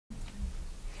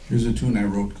Here's a tune I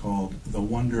wrote called The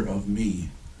Wonder of Me.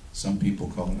 Some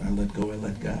people call it I Let Go, I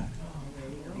Let God.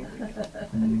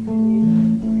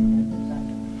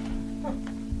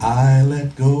 I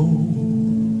let go,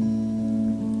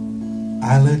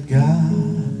 I let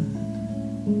God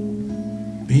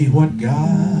be what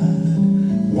God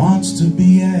wants to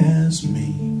be as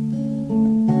me.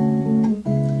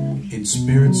 In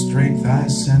spirit strength I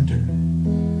center,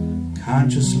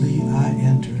 consciously I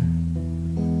enter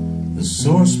the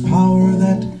source power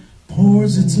that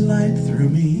pours its light through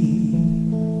me.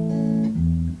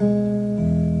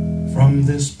 From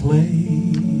this place,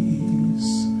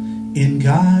 in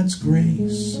God's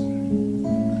grace,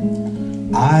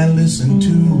 I listen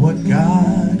to what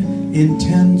God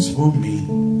intends for me.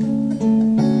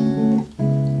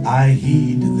 I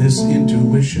heed this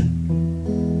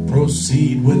intuition,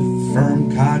 proceed with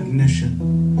firm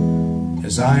cognition,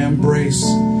 as I embrace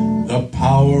the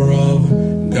power of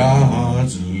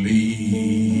God's lead.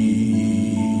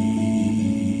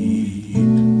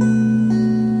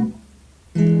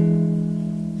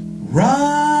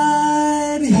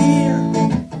 Right here,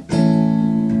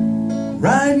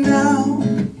 right now,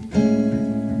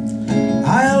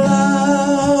 I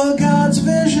allow God's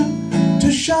vision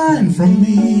to shine from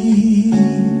me.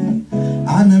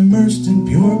 I'm immersed in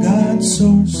pure God's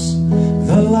source,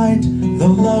 the light, the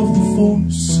love, the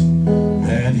force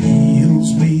that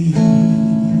heals me.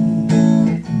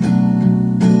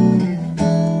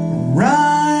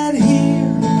 Right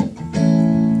here,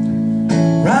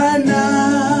 right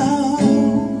now,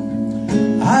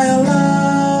 I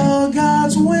allow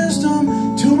God's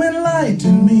wisdom to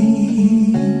enlighten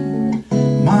me.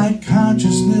 My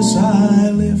consciousness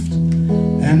I lift,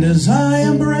 and as I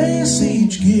embrace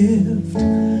each gift,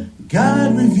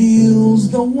 God reveals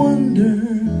the wonder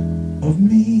of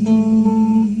me.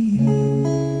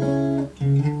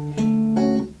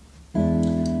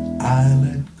 I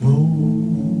let go,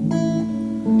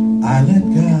 I let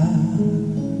God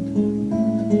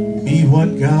be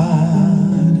what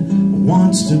God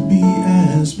wants to be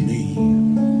as me.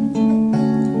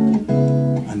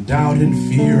 On doubt and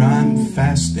fear I'm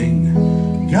fasting.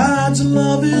 God's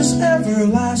love is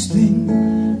everlasting.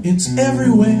 It's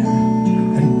everywhere,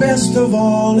 and best of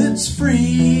all, it's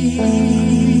free.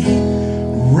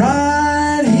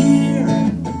 Right here,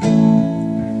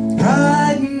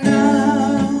 right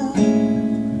now,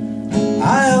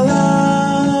 I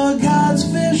allow God's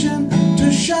vision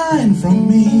to shine from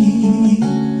me.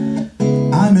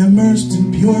 I'm immersed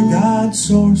in pure God's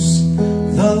source,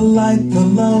 the light, the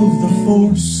love, the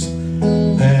force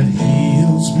that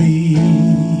heals me.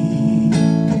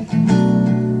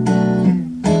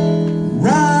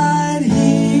 Right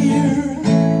here,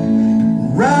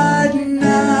 right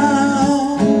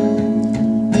now,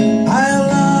 I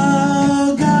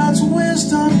allow God's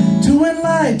wisdom to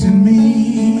enlighten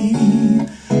me.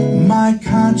 My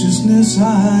consciousness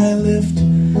I lift,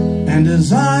 and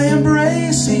as I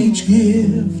embrace each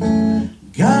gift,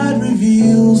 God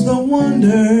reveals the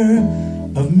wonder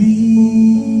of me.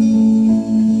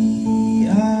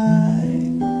 I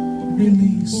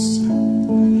release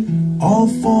all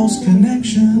false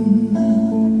connection.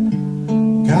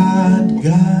 God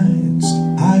guides,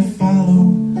 I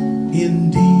follow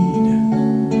indeed.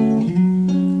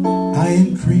 I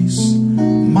increase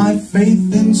my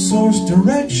faith in source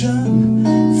direction.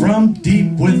 From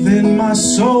deep within my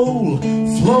soul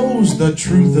flows the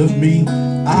truth of me.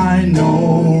 I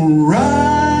know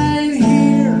right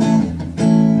here,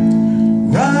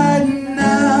 right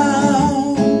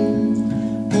now,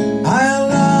 I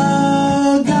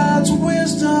allow God's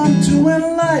wisdom to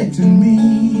enlighten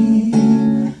me.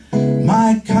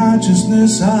 My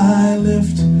consciousness I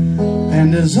lift,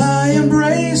 and as I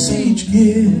embrace each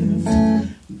gift,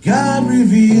 God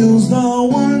reveals the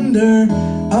wonder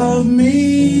of me.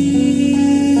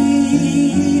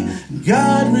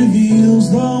 God reveals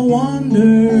the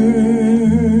wonder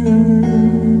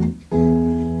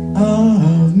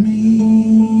of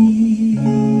me.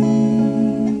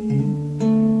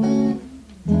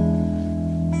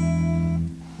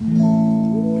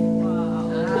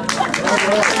 Wow.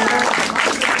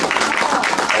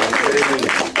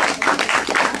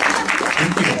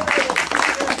 Thank you.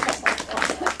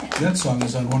 That song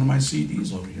is on one of my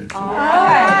CDs over here, too.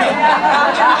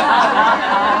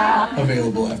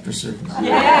 Available after service.